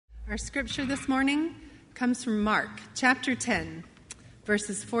Our scripture this morning comes from Mark chapter 10,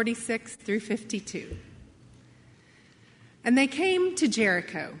 verses 46 through 52. And they came to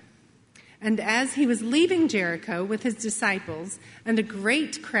Jericho. And as he was leaving Jericho with his disciples and a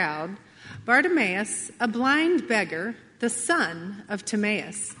great crowd, Bartimaeus, a blind beggar, the son of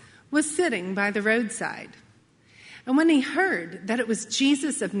Timaeus, was sitting by the roadside. And when he heard that it was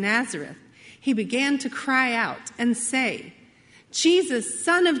Jesus of Nazareth, he began to cry out and say, "Jesus,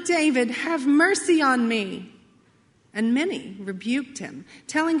 Son of David, have mercy on me." And many rebuked him,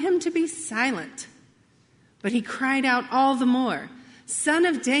 telling him to be silent. But he cried out all the more, "Son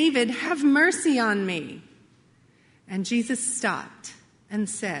of David, have mercy on me." And Jesus stopped and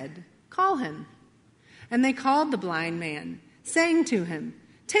said, "Call him." And they called the blind man, saying to him,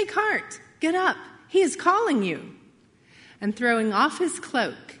 "Take heart, get up, he is calling you." And throwing off his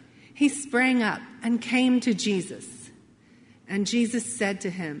cloak, he sprang up and came to Jesus. And Jesus said to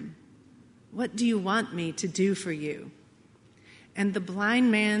him, "What do you want me to do for you?" And the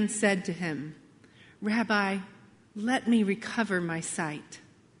blind man said to him, "Rabbi, let me recover my sight."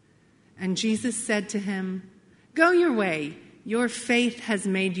 And Jesus said to him, "Go your way, your faith has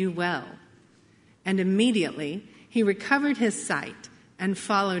made you well." And immediately he recovered his sight and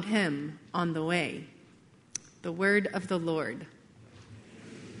followed him on the way. The word of the Lord.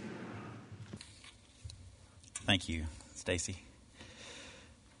 Thank you, Stacy.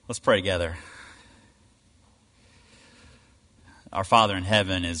 Let's pray together. Our Father in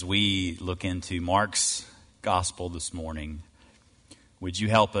heaven, as we look into Mark's gospel this morning, would you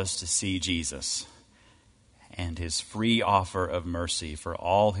help us to see Jesus and his free offer of mercy for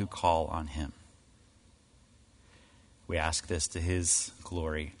all who call on him? We ask this to his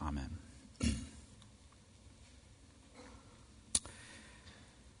glory. Amen.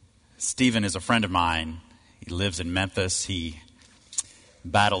 Stephen is a friend of mine. He lives in Memphis. He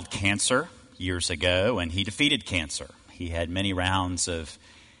battled cancer years ago, and he defeated cancer. He had many rounds of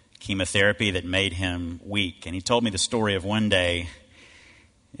chemotherapy that made him weak. And he told me the story of one day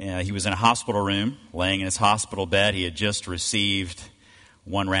he was in a hospital room, laying in his hospital bed. He had just received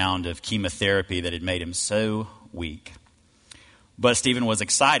one round of chemotherapy that had made him so weak. But Stephen was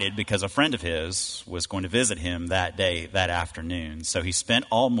excited because a friend of his was going to visit him that day, that afternoon. So he spent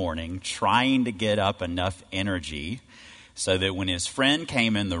all morning trying to get up enough energy so that when his friend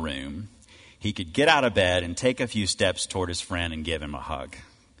came in the room, he could get out of bed and take a few steps toward his friend and give him a hug.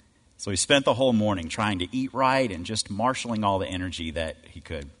 So he spent the whole morning trying to eat right and just marshaling all the energy that he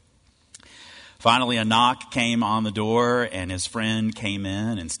could. Finally, a knock came on the door, and his friend came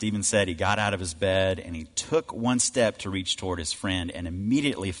in, and Stephen said he got out of his bed, and he took one step to reach toward his friend and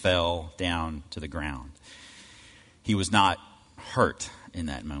immediately fell down to the ground. He was not hurt in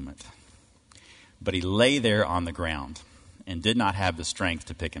that moment, but he lay there on the ground and did not have the strength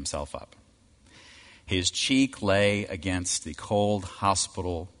to pick himself up. His cheek lay against the cold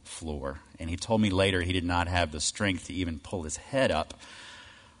hospital floor, and he told me later he did not have the strength to even pull his head up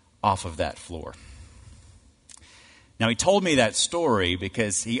off of that floor. Now, he told me that story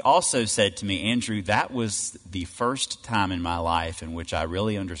because he also said to me, "Andrew, that was the first time in my life in which I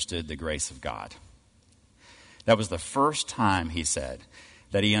really understood the grace of God." That was the first time, he said,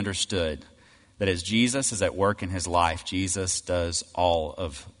 that he understood that as Jesus is at work in his life, Jesus does all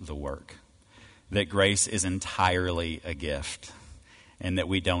of the work. That grace is entirely a gift, and that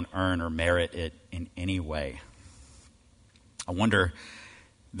we don't earn or merit it in any way. I wonder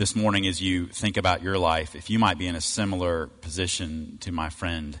this morning, as you think about your life, if you might be in a similar position to my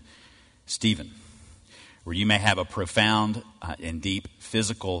friend Stephen, where you may have a profound and deep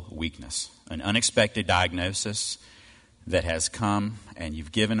physical weakness, an unexpected diagnosis that has come, and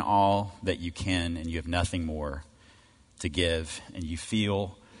you've given all that you can, and you have nothing more to give, and you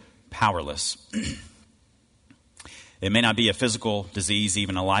feel powerless. It may not be a physical disease,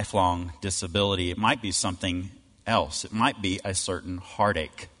 even a lifelong disability. It might be something else. It might be a certain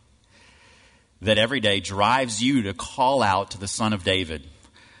heartache that every day drives you to call out to the Son of David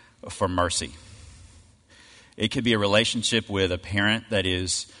for mercy. It could be a relationship with a parent that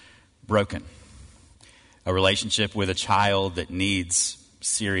is broken, a relationship with a child that needs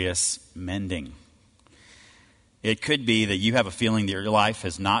serious mending. It could be that you have a feeling that your life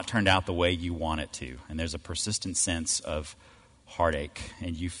has not turned out the way you want it to, and there's a persistent sense of heartache,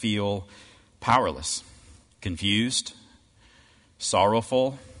 and you feel powerless, confused,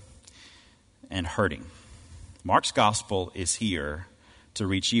 sorrowful, and hurting. Mark's gospel is here to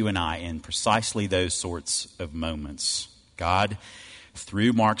reach you and I in precisely those sorts of moments. God,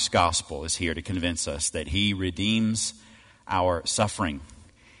 through Mark's gospel, is here to convince us that he redeems our suffering.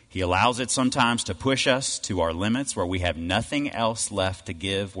 He allows it sometimes to push us to our limits where we have nothing else left to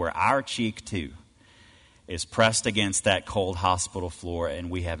give, where our cheek too is pressed against that cold hospital floor and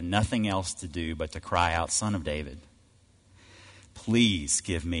we have nothing else to do but to cry out, Son of David, please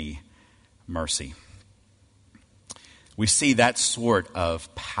give me mercy. We see that sort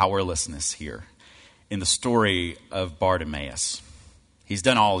of powerlessness here in the story of Bartimaeus. He's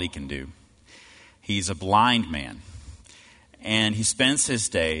done all he can do. He's a blind man. And he spends his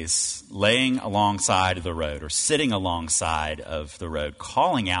days laying alongside of the road or sitting alongside of the road,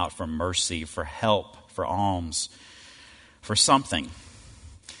 calling out for mercy, for help, for alms, for something.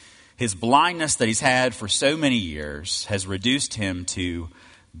 His blindness that he's had for so many years has reduced him to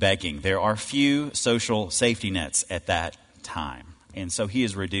begging. There are few social safety nets at that time. And so he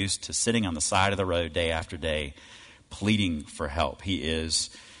is reduced to sitting on the side of the road day after day, pleading for help. He is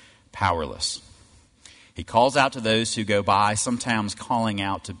powerless. He calls out to those who go by, sometimes calling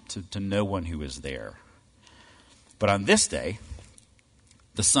out to no one who is there. But on this day,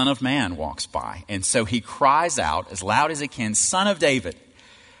 the Son of Man walks by. And so he cries out as loud as he can, Son of David,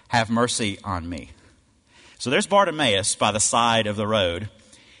 have mercy on me. So there's Bartimaeus by the side of the road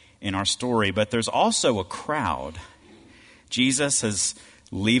in our story, but there's also a crowd. Jesus is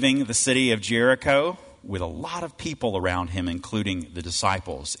leaving the city of Jericho with a lot of people around him, including the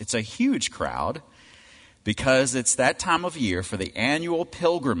disciples. It's a huge crowd, because it's that time of year for the annual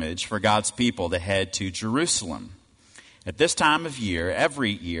pilgrimage for God's people to head to Jerusalem. At this time of year, every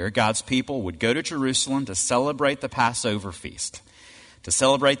year, God's people would go to Jerusalem to celebrate the Passover feast, to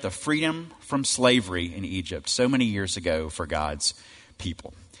celebrate the freedom from slavery in Egypt so many years ago for God's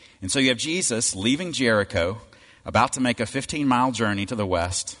people. And so you have Jesus leaving Jericho, about to make a 15-mile journey to the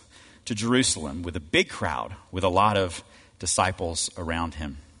west to Jerusalem with a big crowd, with a lot of disciples around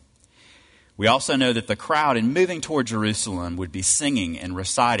him. We also know that the crowd, in moving toward Jerusalem, would be singing and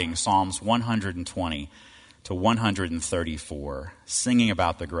reciting Psalms 120 to 134, singing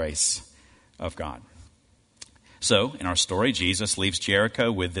about the grace of God. So, in our story, Jesus leaves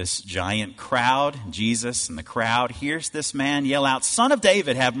Jericho with this giant crowd. Jesus and the crowd hears this man yell out, Son of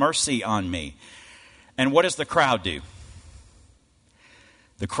David, have mercy on me. And what does the crowd do?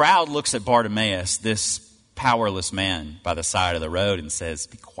 The crowd looks at Bartimaeus, this powerless man by the side of the road, and says,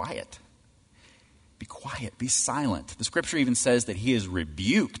 be quiet. Be quiet, be silent. The scripture even says that he is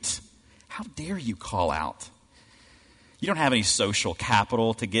rebuked. How dare you call out? You don't have any social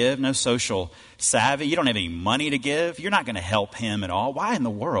capital to give, no social savvy. You don't have any money to give. You're not going to help him at all. Why in the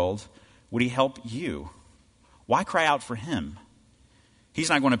world would he help you? Why cry out for him? He's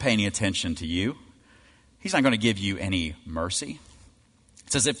not going to pay any attention to you. He's not going to give you any mercy.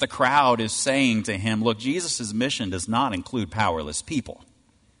 It's as if the crowd is saying to him, look, Jesus' mission does not include powerless people.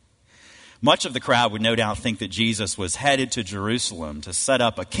 Much of the crowd would no doubt think that Jesus was headed to Jerusalem to set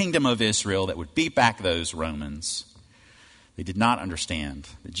up a kingdom of Israel that would beat back those Romans. They did not understand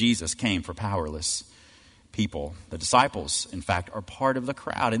that Jesus came for powerless people. The disciples, in fact, are part of the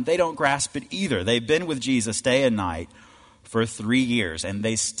crowd, and they don't grasp it either. They've been with Jesus day and night for 3 years, and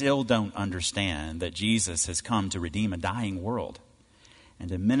they still don't understand that Jesus has come to redeem a dying world and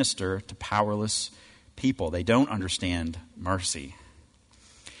to minister to powerless people. They don't understand mercy.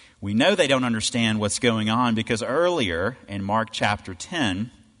 We know they don't understand what's going on because earlier in Mark chapter 10,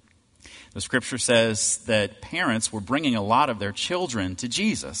 the scripture says that parents were bringing a lot of their children to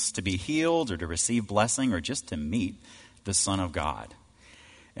Jesus to be healed or to receive blessing or just to meet the Son of God.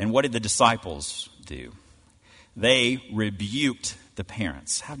 And what did the disciples do? They rebuked the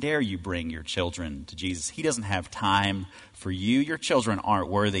parents. How dare you bring your children to Jesus? He doesn't have time for you. Your children aren't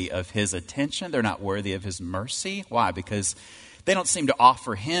worthy of his attention. They're not worthy of his mercy. Why? Because they don't seem to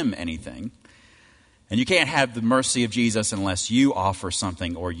offer him anything. And you can't have the mercy of Jesus unless you offer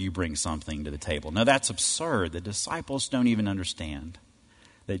something or you bring something to the table. No, that's absurd. The disciples don't even understand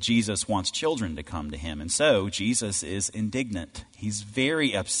that Jesus wants children to come to him. And so Jesus is indignant. He's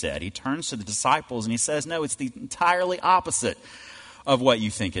very upset. He turns to the disciples and he says, no, it's the entirely opposite of what you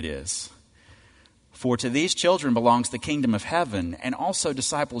think it is. For to these children belongs the kingdom of heaven, and also,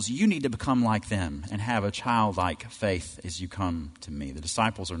 disciples, you need to become like them and have a childlike faith as you come to me. The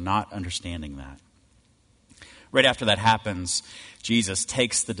disciples are not understanding that. Right after that happens, Jesus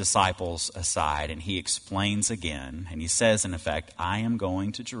takes the disciples aside and he explains again, and he says, in effect, I am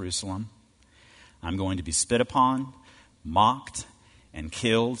going to Jerusalem. I'm going to be spit upon, mocked, and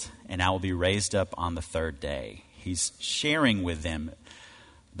killed, and I will be raised up on the third day. He's sharing with them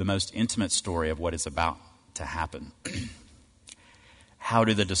the most intimate story of what is about to happen. How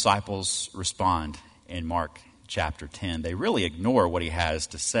do the disciples respond in Mark chapter 10? They really ignore what he has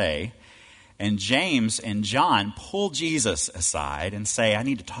to say, And James and John pull Jesus aside and say, I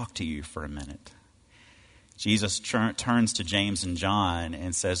need to talk to you for a minute. Jesus turns to James and John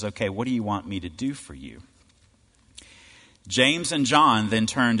and says, okay, what do you want me to do for you? James and John then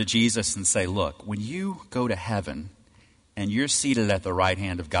turn to Jesus and say, look, when you go to heaven and you're seated at the right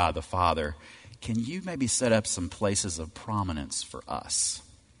hand of God the Father, can you maybe set up some places of prominence for us?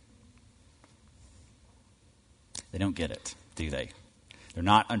 They don't get it, do they? They're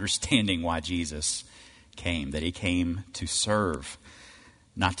not understanding why Jesus came, that he came to serve,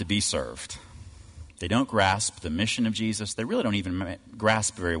 not to be served. They don't grasp the mission of Jesus. They really don't even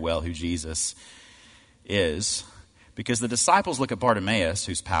grasp very well who Jesus is, because the disciples look at Bartimaeus,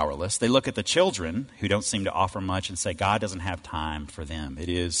 who's powerless. They look at the children, who don't seem to offer much, and say, God doesn't have time for them. It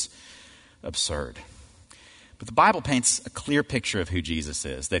is absurd. But the Bible paints a clear picture of who Jesus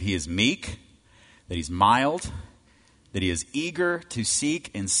is, that he is meek, that he's mild, that he is eager to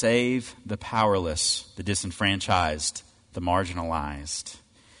seek and save the powerless, the disenfranchised, the marginalized,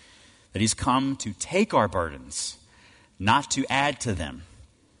 that he's come to take our burdens, not to add to them.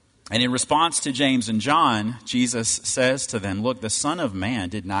 And in response to James and John, Jesus says to them, look, the Son of Man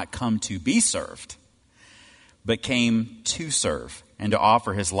did not come to be served, but came to serve and to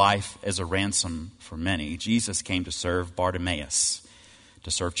offer his life as a ransom for many. Jesus came to serve Bartimaeus,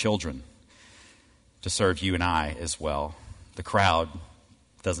 to serve children, to serve you and I as well. The crowd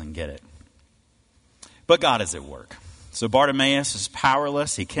doesn't get it. But God is at work. So Bartimaeus is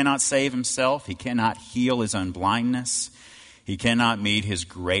powerless. He cannot save himself. He cannot heal his own blindness. He cannot meet his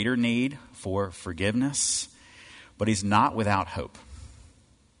greater need for forgiveness. But he's not without hope.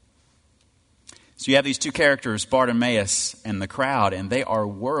 So you have these two characters, Bartimaeus and the crowd, and they are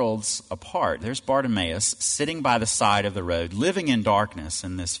worlds apart. There's Bartimaeus sitting by the side of the road, living in darkness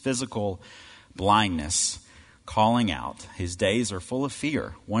in this physical blindness, calling out. His days are full of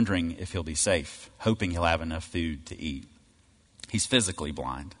fear, wondering if he'll be safe, hoping he'll have enough food to eat. He's physically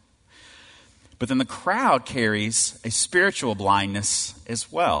blind. But then the crowd carries a spiritual blindness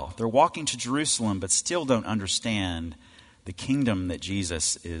as well. They're walking to Jerusalem, but still don't understand the kingdom that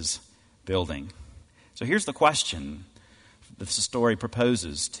Jesus is building. So here's the question that the story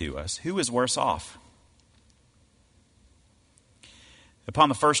proposes to us. Who is worse off? Upon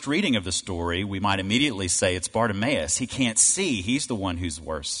the first reading of the story, we might immediately say it's Bartimaeus. He can't see. He's the one who's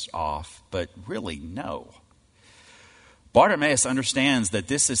worse off. But really, no. Bartimaeus understands that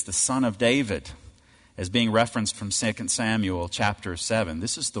this is the son of David, as being referenced from 2 Samuel chapter 7.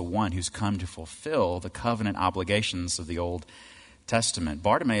 This is the one who's come to fulfill the covenant obligations of the Old Testament.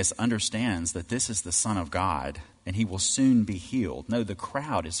 Bartimaeus understands that this is the Son of God, and he will soon be healed. No, the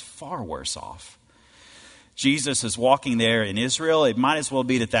crowd is far worse off. Jesus is walking there in Israel. It might as well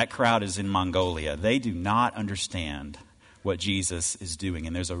be that crowd is in Mongolia. They do not understand what Jesus is doing.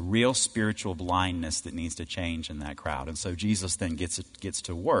 And there's a real spiritual blindness that needs to change in that crowd. And so Jesus then gets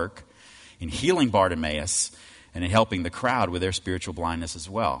to work in healing Bartimaeus and in helping the crowd with their spiritual blindness as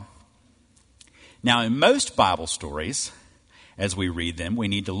well. Now, in most Bible stories, as we read them, we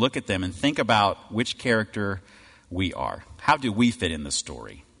need to look at them and think about which character we are. How do we fit in the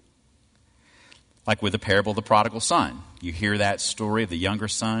story? Like with the parable of the prodigal son. You hear that story of the younger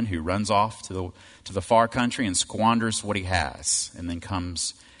son who runs off to the far country and squanders what he has and then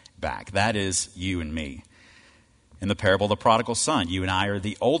comes back. That is you and me. In the parable of the prodigal son, you and I are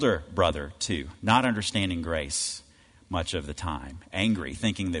the older brother too, not understanding grace much of the time, angry,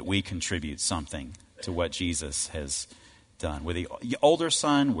 thinking that we contribute something to what Jesus has done. We're the older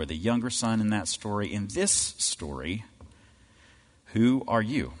son, we're the younger son in that story. In this story, who are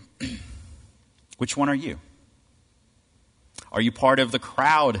you? Which one are you? Are you part of the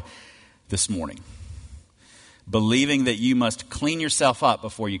crowd this morning, believing that you must clean yourself up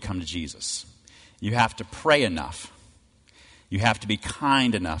before you come to Jesus? You have to pray enough. You have to be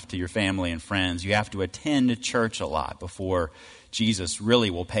kind enough to your family and friends. You have to attend church a lot before Jesus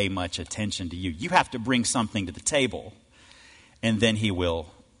really will pay much attention to you. You have to bring something to the table, and then he will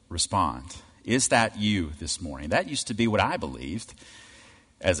respond. Is that you this morning? That used to be what I believed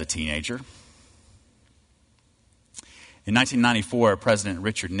as a teenager. In 1994, President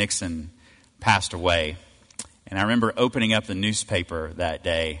Richard Nixon passed away. And I remember opening up the newspaper that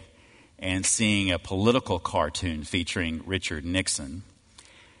day and seeing a political cartoon featuring Richard Nixon.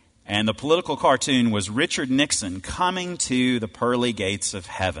 And the political cartoon was Richard Nixon coming to the pearly gates of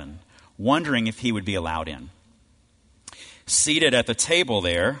heaven, wondering if he would be allowed in. Seated at the table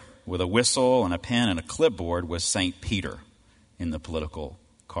there with a whistle and a pen and a clipboard was St. Peter in the political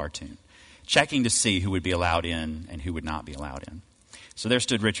cartoon, checking to see who would be allowed in and who would not be allowed in. So there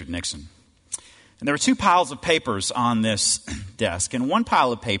stood Richard Nixon, And there were two piles of papers on this desk. And one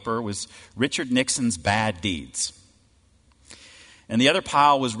pile of paper was Richard Nixon's bad deeds. And the other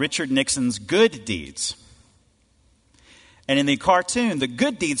pile was Richard Nixon's good deeds. And in the cartoon, the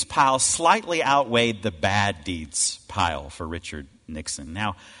good deeds pile slightly outweighed the bad deeds pile for Richard Nixon.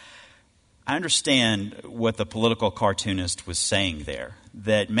 Now, I understand what the political cartoonist was saying there,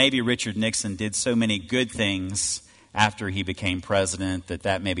 that maybe Richard Nixon did so many good things after he became president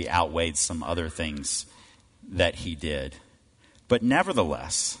that maybe outweighed some other things that he did. But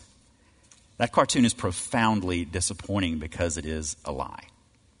nevertheless, that cartoon is profoundly disappointing because it is a lie.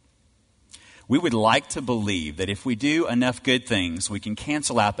 We would like to believe that if we do enough good things, we can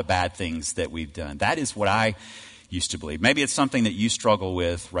cancel out the bad things that we've done. That is what I used to believe. Maybe it's something that you struggle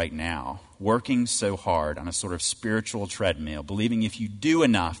with right now, working so hard on a sort of spiritual treadmill, believing if you do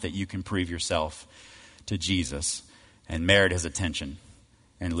enough that you can prove yourself to Jesus and merit his attention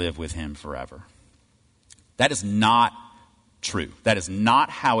and live with him forever. That is not true. That is not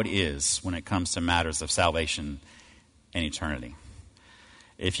how it is when it comes to matters of salvation and eternity.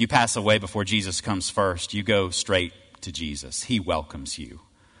 If you pass away before Jesus comes first, you go straight to Jesus. He welcomes you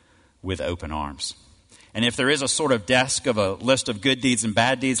with open arms. And if there is a sort of desk of a list of good deeds and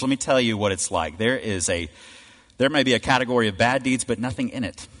bad deeds, let me tell you what it's like. There may be a category of bad deeds, but nothing in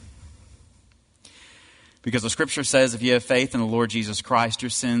it. Because the scripture says if you have faith in the Lord Jesus Christ,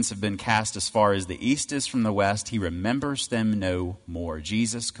 your sins have been cast as far as the east is from the west. He remembers them no more.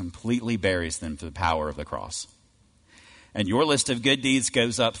 Jesus completely buries them through the power of the cross. And your list of good deeds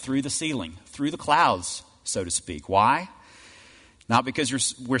goes up through the ceiling, through the clouds, so to speak. Why? Not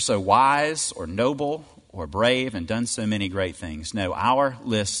because we're so wise or noble or brave and done so many great things. No, our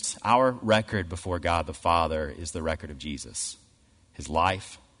list, our record before God the Father is the record of Jesus. His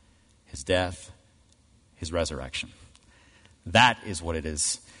life, his death, his resurrection. That is what it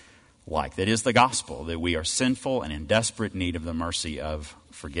is like. That is the gospel, that we are sinful and in desperate need of the mercy of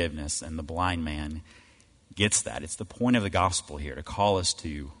forgiveness. And the blind man gets that. It's the point of the gospel here, to call us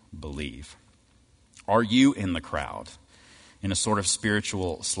to believe. Are you in the crowd, in a sort of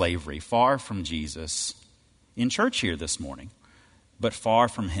spiritual slavery, far from Jesus, in church here this morning, but far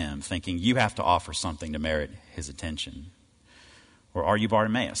from him, thinking you have to offer something to merit his attention? Or are you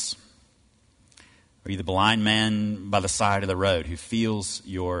Bartimaeus? Are you the blind man by the side of the road who feels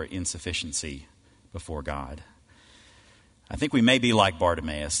your insufficiency before God? I think we may be like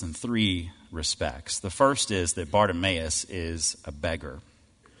Bartimaeus in three respects. The first is that Bartimaeus is a beggar.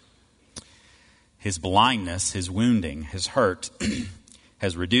 His blindness, his wounding, his hurt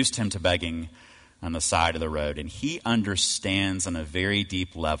has reduced him to begging on the side of the road. And he understands on a very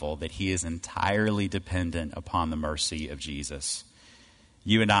deep level that he is entirely dependent upon the mercy of Jesus.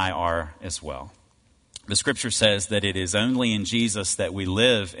 You and I are as well. The scripture says that it is only in Jesus that we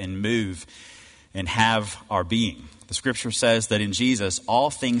live and move and have our being. The scripture says that in Jesus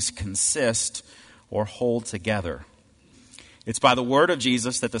all things consist or hold together. It's by the word of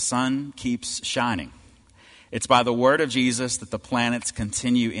Jesus that the sun keeps shining. It's by the word of Jesus that the planets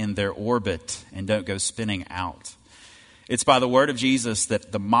continue in their orbit and don't go spinning out. It's by the word of Jesus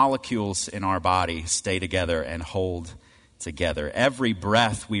that the molecules in our body stay together and hold together. Every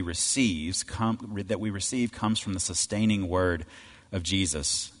breath we receive comes from the sustaining word of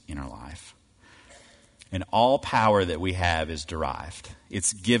Jesus in our life. And all power that we have is derived.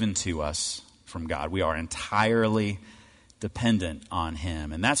 It's given to us from God. We are entirely dependent on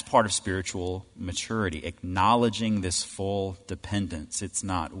him. And that's part of spiritual maturity, acknowledging this full dependence. It's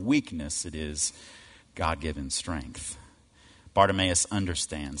not weakness, it is God-given strength. Bartimaeus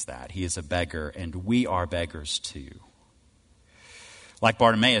understands that. He is a beggar, and we are beggars too. Like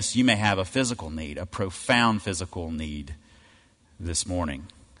Bartimaeus, you may have a physical need, a profound physical need this morning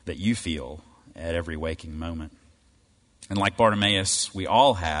that you feel at every waking moment. And like Bartimaeus, we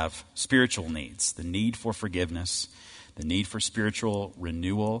all have spiritual needs, the need for forgiveness, the need for spiritual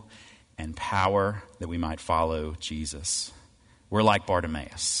renewal and power that we might follow Jesus. We're like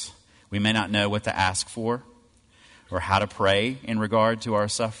Bartimaeus. We may not know what to ask for or how to pray in regard to our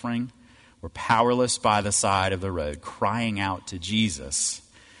suffering. We're powerless by the side of the road, crying out to Jesus.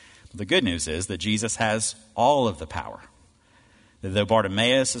 But the good news is that Jesus has all of the power. That though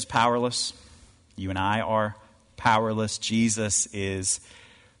Bartimaeus is powerless, you and I are powerless. Jesus is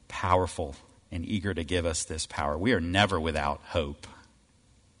powerful and eager to give us this power. We are never without hope.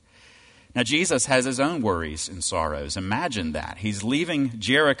 Now, Jesus has his own worries and sorrows. Imagine that. He's leaving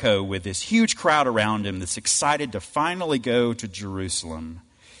Jericho with this huge crowd around him that's excited to finally go to Jerusalem.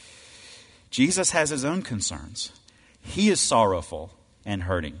 Jesus has his own concerns. He is sorrowful and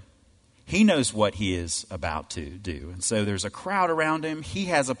hurting. He knows what he is about to do. And so there's a crowd around him. He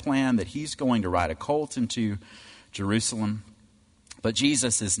has a plan that he's going to ride a colt into Jerusalem. But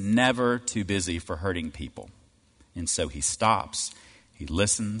Jesus is never too busy for hurting people. And so he stops, he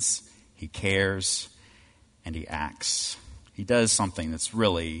listens, he cares, and he acts. He does something that's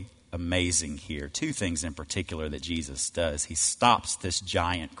really amazing here. Two things in particular that Jesus does. He stops this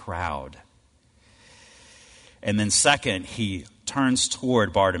giant crowd. And then second, he turns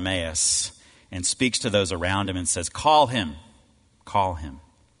toward Bartimaeus and speaks to those around him and says, "Call him, call him."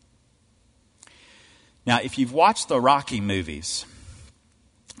 Now, if you've watched the Rocky movies,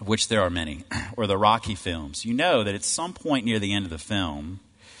 of which there are many, or the Rocky films, you know that at some point near the end of the film,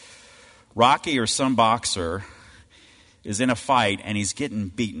 Rocky or some boxer is in a fight and he's getting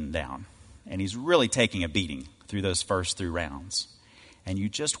beaten down. And he's really taking a beating through those first 3 rounds. And you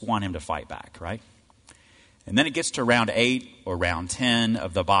just want him to fight back, right? And then it gets to round 8 or round 10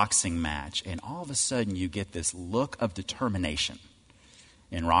 of the boxing match. And all of a sudden you get this look of determination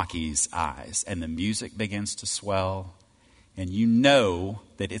in Rocky's eyes. And the music begins to swell. And you know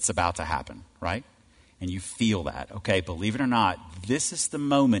that it's about to happen, right? And you feel that. Okay, believe it or not, this is the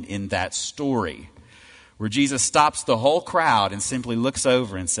moment in that story where Jesus stops the whole crowd and simply looks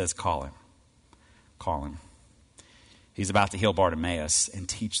over and says, "Call him. Call him." He's about to heal Bartimaeus and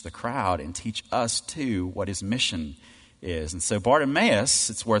teach the crowd and teach us too what his mission is. And so Bartimaeus,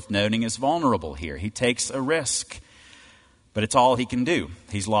 it's worth noting, is vulnerable here. He takes a risk, but it's all he can do.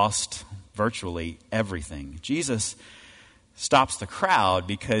 He's lost virtually everything. Jesus stops the crowd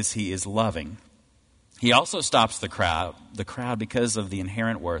because he is loving. He also stops the crowd because of the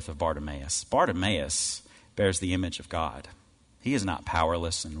inherent worth of Bartimaeus. Bartimaeus bears the image of God. He is not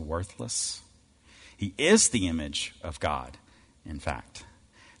powerless and worthless. He is the image of God, in fact.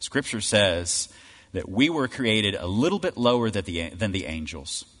 Scripture says that we were created a little bit lower than the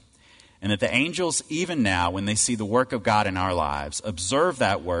angels. And that the angels, even now, when they see the work of God in our lives, observe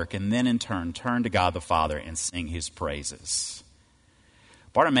that work and then in turn to God the Father and sing his praises.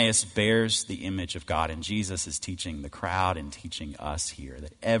 Bartimaeus bears the image of God, and Jesus is teaching the crowd and teaching us here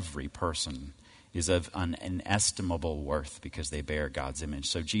that every person is of an inestimable worth because they bear God's image.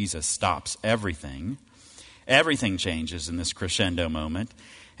 So Jesus stops everything. Everything changes in this crescendo moment.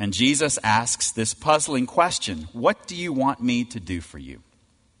 And Jesus asks this puzzling question: "What do you want me to do for you?"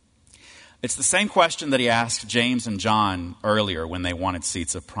 It's the same question that he asked James and John earlier when they wanted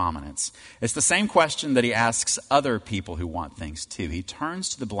seats of prominence. It's the same question that he asks other people who want things too. He turns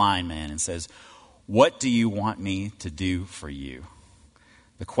to the blind man and says, "What do you want me to do for you?"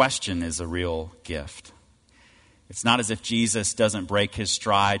 The question is a real gift. It's not as if Jesus doesn't break his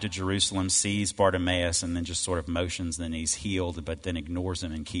stride to Jerusalem, sees Bartimaeus, and then just sort of motions, then he's healed, but then ignores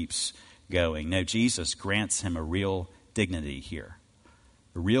him and keeps going. No, Jesus grants him a real dignity here.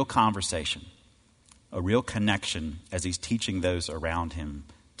 A real conversation, a real connection as he's teaching those around him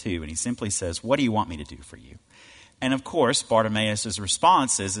too. And he simply says, "What do you want me to do for you?" And of course, Bartimaeus'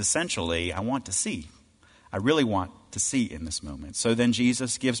 response is essentially, "I want to see. I really want to see in this moment." So then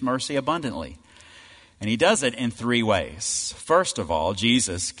Jesus gives mercy abundantly. And he does it in 3 ways. First of all,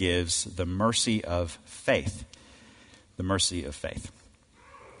 Jesus gives the mercy of faith. The mercy of faith.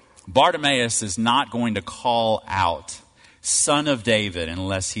 Bartimaeus is not going to call out Son of David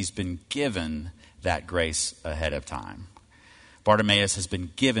unless he's been given that grace ahead of time. Bartimaeus has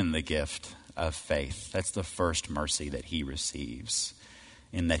been given the gift of faith. That's the first mercy that he receives,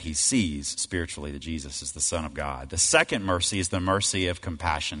 in that he sees spiritually that Jesus is the Son of God. The second mercy is the mercy of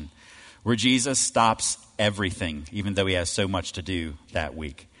compassion, where Jesus stops everything, even though he has so much to do that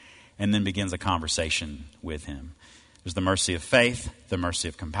week, and then begins a conversation with him. There's the mercy of faith, the mercy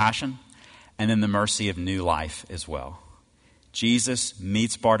of compassion, and then the mercy of new life as well. Jesus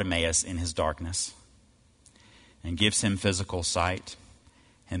meets Bartimaeus in his darkness and gives him physical sight,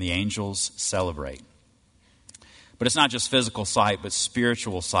 and the angels celebrate. But it's not just physical sight, but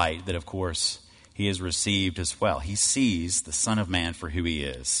spiritual sight that, of course, he has received as well. He sees the Son of Man for who he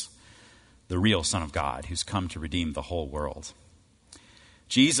is, the real Son of God who's come to redeem the whole world.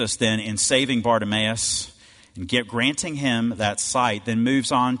 Jesus then, in saving Bartimaeus and granting him that sight, then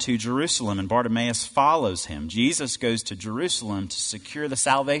moves on to Jerusalem, and Bartimaeus follows him. Jesus goes to Jerusalem to secure the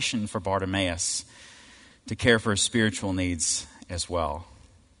salvation for Bartimaeus, to care for his spiritual needs as well.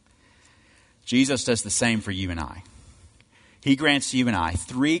 Jesus does the same for you and I. He grants you and I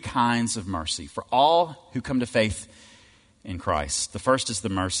 3 kinds of mercy for all who come to faith in Christ. The first is the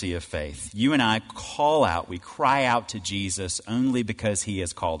mercy of faith. You and I we cry out to Jesus only because he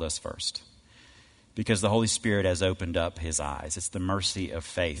has called us first, because the Holy Spirit has opened up his eyes. It's the mercy of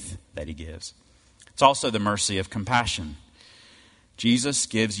faith that he gives. It's also the mercy of compassion. Jesus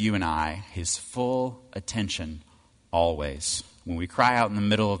gives you and I his full attention always. When we cry out in the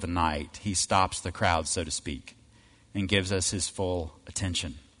middle of the night, he stops the crowd, so to speak, and gives us his full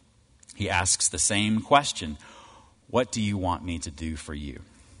attention. He asks the same question, what do you want me to do for you?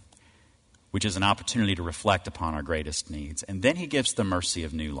 Which is an opportunity to reflect upon our greatest needs. And then he gives the mercy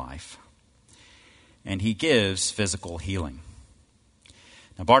of new life. And he gives physical healing.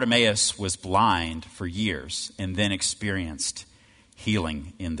 Now, Bartimaeus was blind for years and then experienced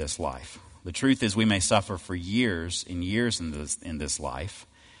healing in this life. The truth is we may suffer for years and years in this life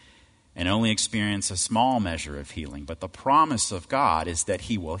and only experience a small measure of healing. But the promise of God is that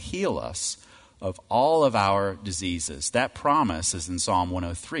he will heal us of all of our diseases. That promise is in Psalm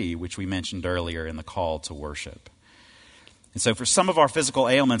 103, which we mentioned earlier in the call to worship. And so for some of our physical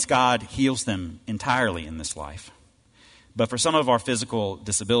ailments, God heals them entirely in this life. But for some of our physical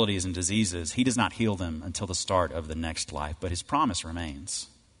disabilities and diseases, he does not heal them until the start of the next life. But his promise remains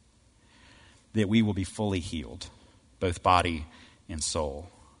that we will be fully healed, both body and soul.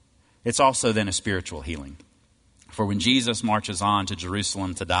 It's also then a spiritual healing. For when Jesus marches on to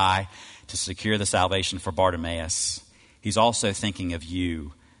Jerusalem to die, to secure the salvation for Bartimaeus, he's also thinking of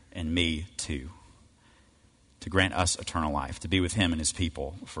you and me too, to grant us eternal life, to be with him and his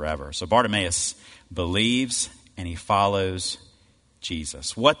people forever. So Bartimaeus believes and he follows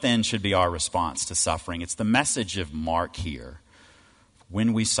Jesus. What then should be our response to suffering? It's the message of Mark here.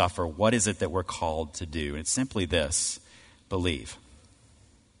 When we suffer, what is it that we're called to do? And it's simply this: believe.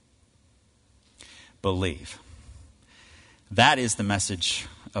 Believe. That is the message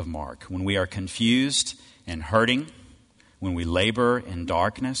of Mark. When we are confused and hurting, when we labor in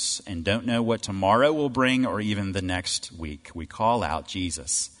darkness and don't know what tomorrow will bring or even the next week, we call out,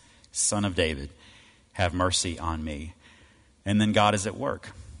 Jesus, Son of David, have mercy on me. And then God is at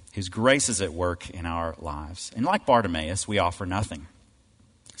work. His grace is at work in our lives. And like Bartimaeus, we offer nothing.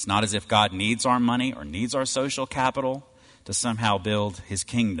 It's not as if God needs our money or needs our social capital to somehow build his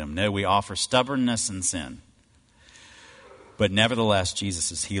kingdom. No, we offer stubbornness and sin. But nevertheless,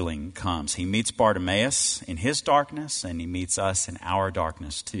 Jesus' healing comes. He meets Bartimaeus in his darkness, and he meets us in our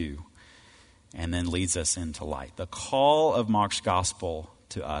darkness too, and then leads us into light. The call of Mark's gospel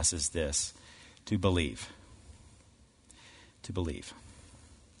to us is this: to believe. To believe.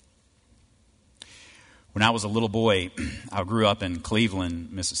 When I was a little boy, I grew up in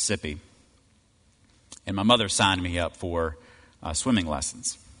Cleveland, Mississippi, and my mother signed me up for swimming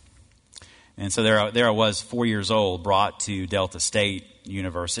lessons. And so there I was, 4 years old, brought to Delta State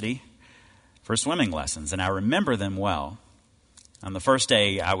University for swimming lessons. And I remember them well. On the first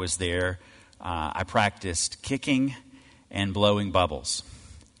day I was there, I practiced kicking and blowing bubbles.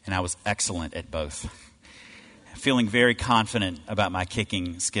 And I was excellent at both. Feeling very confident about my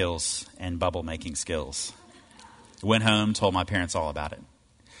kicking skills and bubble making skills. Went home, told my parents all about it.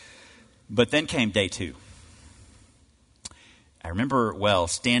 But then came day 2. I remember well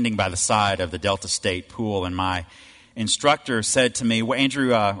standing by the side of the Delta State pool, and my instructor said to me,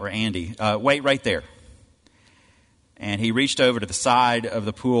 Andy, wait right there. And he reached over to the side of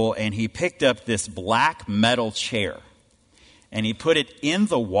the pool, and he picked up this black metal chair, and he put it in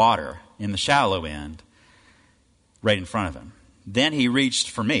the water in the shallow end right in front of him. Then he reached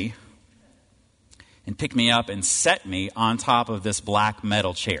for me and picked me up and set me on top of this black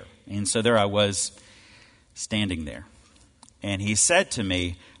metal chair. And so there I was standing there. And he said to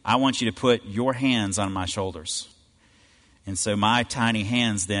me, I want you to put your hands on my shoulders. And so my tiny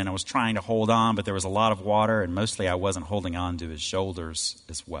hands then, I was trying to hold on, but there was a lot of water, and mostly I wasn't holding on to his shoulders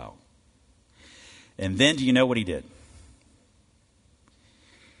as well. And then do you know what he did?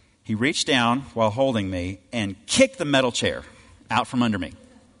 He reached down while holding me and kicked the metal chair out from under me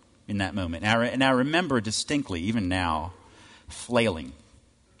in that moment. And I remember distinctly, even now, flailing.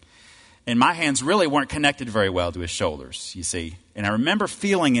 And my hands really weren't connected very well to his shoulders, you see. And I remember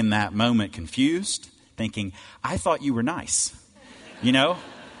feeling in that moment confused, thinking, I thought you were nice. You know?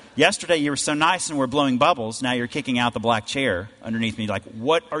 Yesterday you were so nice and we're blowing bubbles. Now you're kicking out the black chair underneath me. Like,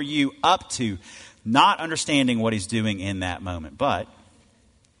 what are you up to? Not understanding what he's doing in that moment. But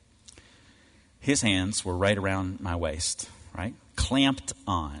his hands were right around my waist, right? Clamped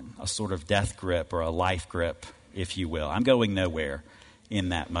on, a sort of death grip or a life grip, if you will. I'm going nowhere in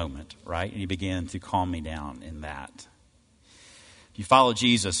that moment, right? And he began to calm me down in that. If you follow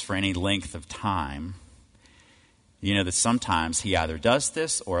Jesus for any length of time, you know that sometimes he either does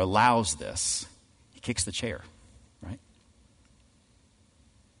this or allows this. He kicks the chair, right?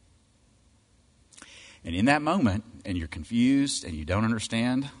 And in that moment, and you're confused and you don't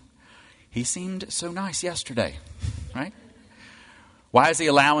understand, he seemed so nice yesterday, right? Why is he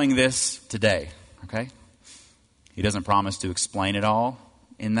allowing this today, okay? He doesn't promise to explain it all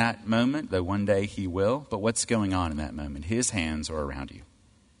in that moment, though one day he will. But what's going on in that moment? His hands are around you.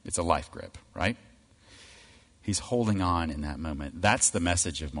 It's a life grip, right? He's holding on in that moment. That's the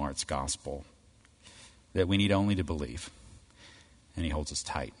message of Mark's gospel, that we need only to believe. And he holds us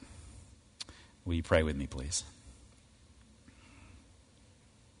tight. Will you pray with me, please?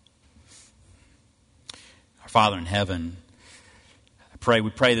 Our Father in heaven, we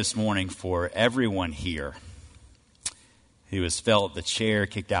pray this morning for everyone here who has felt the chair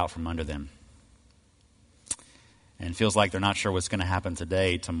kicked out from under them and feels like they're not sure what's going to happen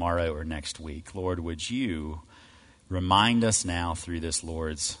today, tomorrow, or next week. Lord, would you remind us now through this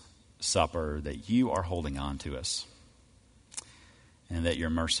Lord's Supper that you are holding on to us and that your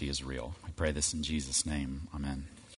mercy is real. We pray this in Jesus' name. Amen.